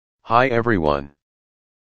Hi everyone.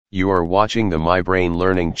 You are watching the MyBrain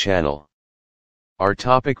Learning channel. Our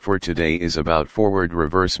topic for today is about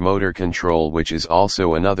forward-reverse motor control, which is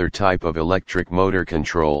also another type of electric motor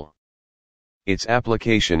control. Its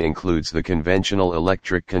application includes the conventional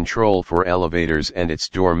electric control for elevators and its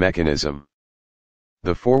door mechanism.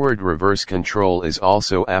 The forward-reverse control is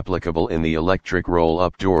also applicable in the electric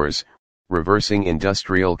roll-up doors, reversing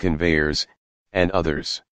industrial conveyors, and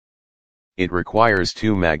others. It requires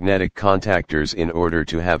two magnetic contactors in order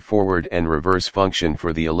to have forward and reverse function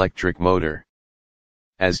for the electric motor.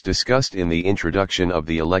 As discussed in the introduction of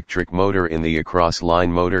the electric motor in the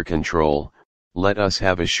across-line motor control, let us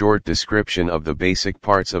have a short description of the basic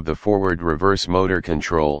parts of the forward-reverse motor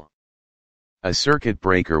control. A circuit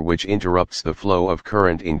breaker which interrupts the flow of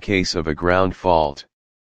current in case of a ground fault.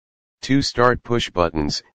 Two start push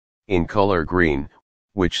buttons, in color green,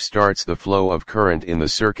 which starts the flow of current in the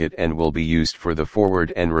circuit and will be used for the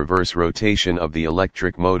forward and reverse rotation of the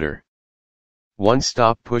electric motor. One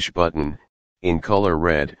stop push button, in color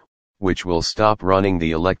red, which will stop running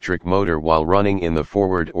the electric motor while running in the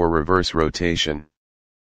forward or reverse rotation.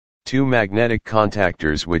 Two magnetic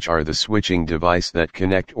contactors, which are the switching device that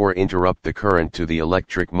connect or interrupt the current to the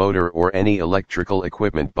electric motor or any electrical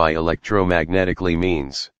equipment by electromagnetically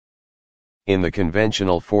means. In the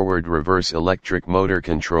conventional forward-reverse electric motor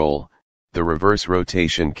control, the reverse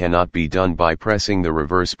rotation cannot be done by pressing the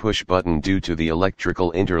reverse push button due to the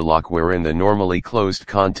electrical interlock wherein the normally closed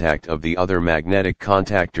contact of the other magnetic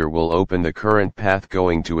contactor will open the current path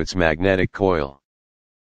going to its magnetic coil.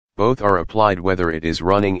 Both are applied whether it is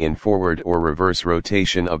running in forward or reverse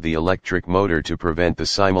rotation of the electric motor to prevent the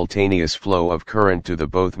simultaneous flow of current to the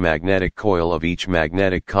both magnetic coil of each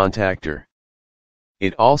magnetic contactor.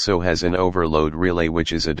 It also has an overload relay,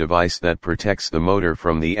 which is a device that protects the motor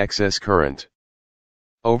from the excess current.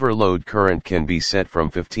 Overload current can be set from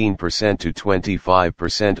 15% to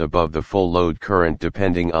 25% above the full load current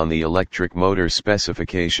depending on the electric motor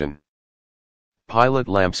specification. Pilot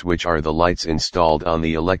lamps, which are the lights installed on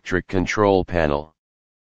the electric control panel.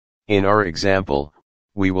 In our example,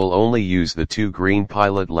 we will only use the two green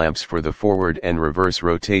pilot lamps for the forward and reverse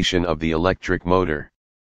rotation of the electric motor.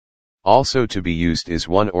 Also to be used is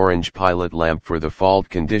one orange pilot lamp for the fault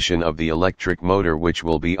condition of the electric motor, which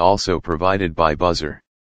will be also provided by buzzer.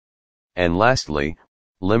 And lastly,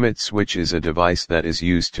 limit switch is a device that is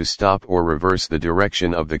used to stop or reverse the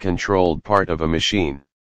direction of the controlled part of a machine.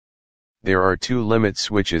 There are two limit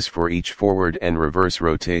switches for each forward and reverse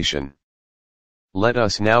rotation. Let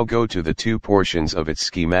us now go to the two portions of its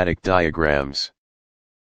schematic diagrams.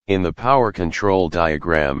 In the power control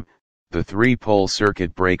diagram, the three-pole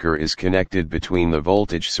circuit breaker is connected between the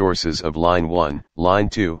voltage sources of line 1, line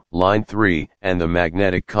 2, line 3, and the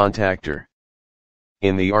magnetic contactor.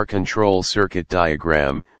 In the R control circuit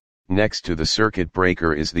diagram, next to the circuit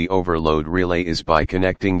breaker is the overload relay is by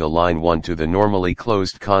connecting the line 1 to the normally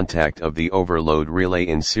closed contact of the overload relay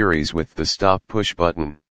in series with the stop push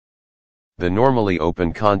button. The normally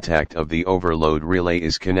open contact of the overload relay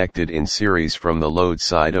is connected in series from the load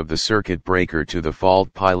side of the circuit breaker to the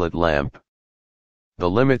fault pilot lamp. The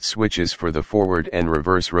limit switches for the forward and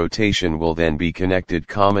reverse rotation will then be connected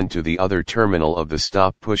common to the other terminal of the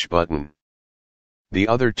stop push button. The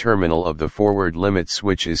other terminal of the forward limit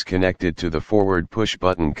switch is connected to the forward push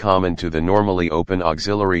button common to the normally open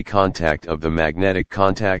auxiliary contact of the magnetic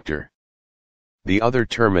contactor. The other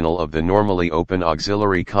terminal of the normally open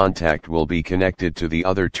auxiliary contact will be connected to the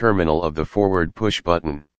other terminal of the forward push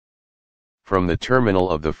button. From the terminal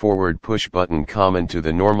of the forward push button common to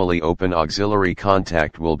the normally open auxiliary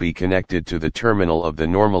contact will be connected to the terminal of the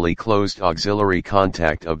normally closed auxiliary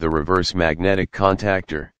contact of the reverse magnetic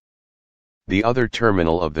contactor. The other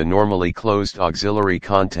terminal of the normally closed auxiliary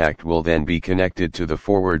contact will then be connected to the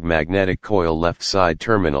forward magnetic coil left side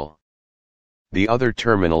terminal. The other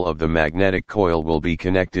terminal of the magnetic coil will be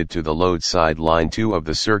connected to the load side line 2 of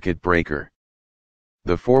the circuit breaker.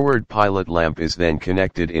 The forward pilot lamp is then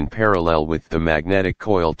connected in parallel with the magnetic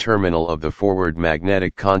coil terminal of the forward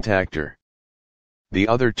magnetic contactor. The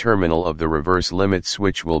other terminal of the reverse limit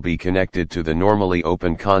switch will be connected to the normally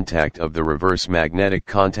open contact of the reverse magnetic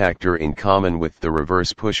contactor in common with the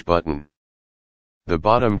reverse push button. The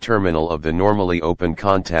bottom terminal of the normally open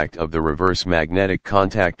contact of the reverse magnetic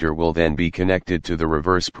contactor will then be connected to the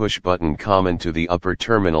reverse push button common to the upper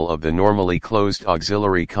terminal of the normally closed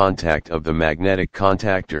auxiliary contact of the magnetic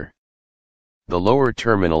contactor. The lower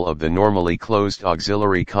terminal of the normally closed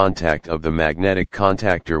auxiliary contact of the magnetic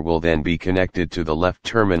contactor will then be connected to the left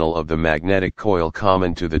terminal of the magnetic coil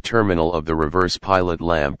common to the terminal of the reverse pilot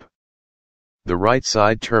lamp. The right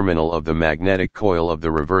side terminal of the magnetic coil of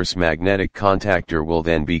the reverse magnetic contactor will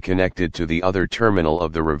then be connected to the other terminal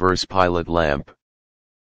of the reverse pilot lamp.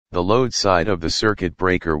 The load side of the circuit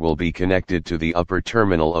breaker will be connected to the upper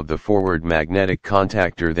terminal of the forward magnetic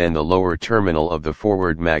contactor, then the lower terminal of the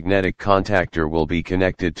forward magnetic contactor will be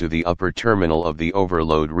connected to the upper terminal of the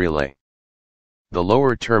overload relay. The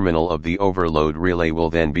lower terminal of the overload relay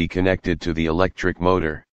will then be connected to the electric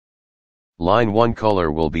motor. Line 1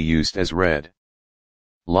 color will be used as red.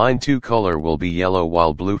 Line 2 color will be yellow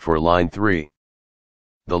while blue for line 3.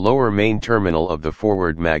 The lower main terminal of the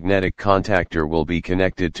forward magnetic contactor will be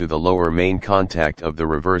connected to the lower main contact of the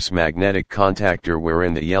reverse magnetic contactor,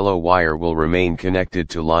 wherein the yellow wire will remain connected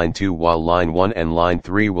to line 2 while line 1 and line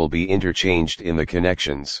 3 will be interchanged in the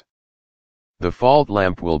connections. The fault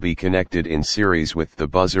lamp will be connected in series with the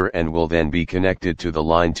buzzer and will then be connected to the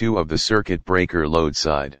line 2 of the circuit breaker load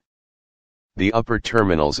side. The upper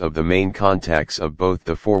terminals of the main contacts of both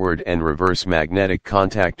the forward and reverse magnetic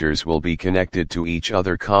contactors will be connected to each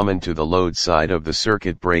other common to the load side of the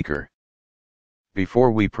circuit breaker.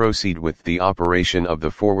 Before we proceed with the operation of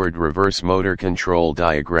the forward-reverse motor control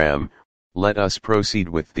diagram, let us proceed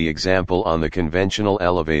with the example on the conventional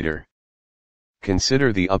elevator.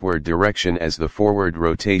 Consider the upward direction as the forward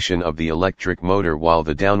rotation of the electric motor while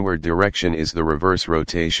the downward direction is the reverse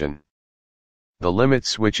rotation. The limit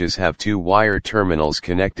switches have two wire terminals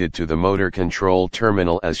connected to the motor control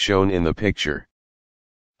terminal as shown in the picture.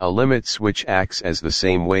 A limit switch acts as the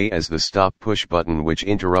same way as the stop push button, which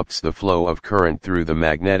interrupts the flow of current through the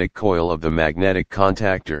magnetic coil of the magnetic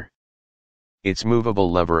contactor. Its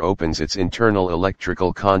movable lever opens its internal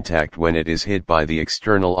electrical contact when it is hit by the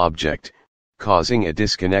external object, causing a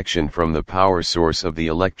disconnection from the power source of the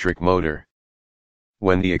electric motor.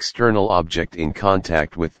 When the external object in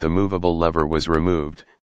contact with the movable lever was removed,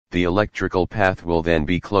 the electrical path will then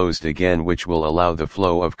be closed again, which will allow the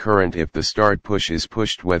flow of current if the start push is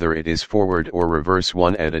pushed, whether it is forward or reverse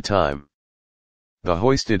one at a time. The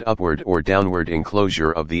hoisted upward or downward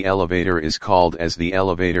enclosure of the elevator is called as the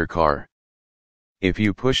elevator car. If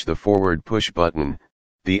you push the forward push button,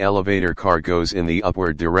 the elevator car goes in the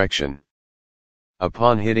upward direction.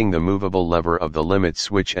 Upon hitting the movable lever of the limit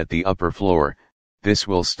switch at the upper floor, this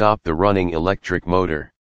will stop the running electric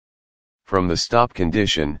motor. From the stop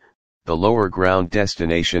condition, the lower ground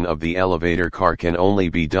destination of the elevator car can only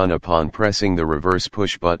be done upon pressing the reverse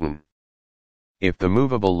push button. If the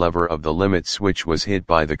movable lever of the limit switch was hit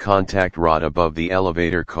by the contact rod above the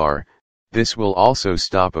elevator car, this will also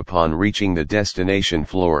stop upon reaching the destination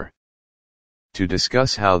floor. To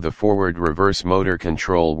discuss how the forward-reverse motor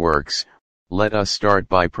control works, let us start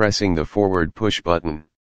by pressing the forward push button.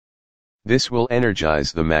 This will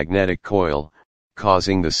energize the magnetic coil,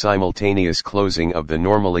 causing the simultaneous closing of the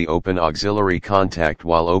normally open auxiliary contact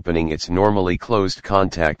while opening its normally closed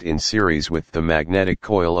contact in series with the magnetic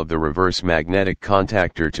coil of the reverse magnetic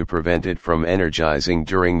contactor to prevent it from energizing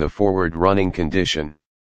during the forward running condition.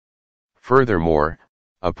 Furthermore,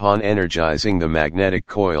 upon energizing the magnetic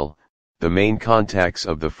coil, the main contacts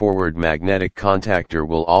of the forward magnetic contactor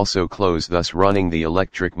will also close, thus running the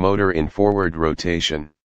electric motor in forward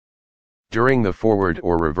rotation. During the forward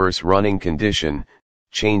or reverse running condition,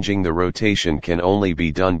 changing the rotation can only be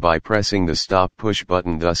done by pressing the stop push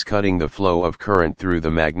button, thus cutting the flow of current through the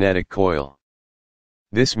magnetic coil.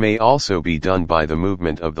 This may also be done by the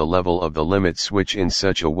movement of the level of the limit switch in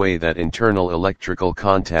such a way that internal electrical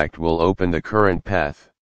contact will open the current path.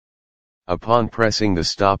 Upon pressing the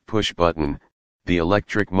stop push button, the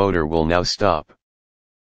electric motor will now stop.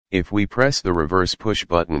 If we press the reverse push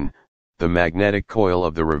button, the magnetic coil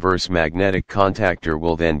of the reverse magnetic contactor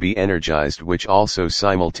will then be energized, which also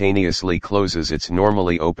simultaneously closes its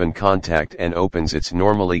normally open contact and opens its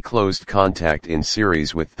normally closed contact in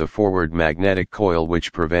series with the forward magnetic coil,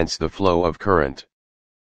 which prevents the flow of current.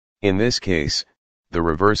 In this case, the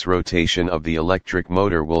reverse rotation of the electric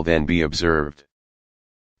motor will then be observed.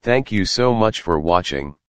 Thank you so much for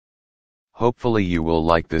watching. Hopefully you will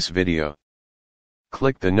like this video.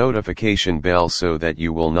 Click the notification bell so that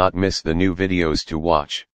you will not miss the new videos to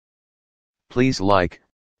watch. Please like,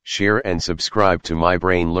 share and subscribe to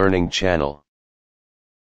MyBrain Learning channel.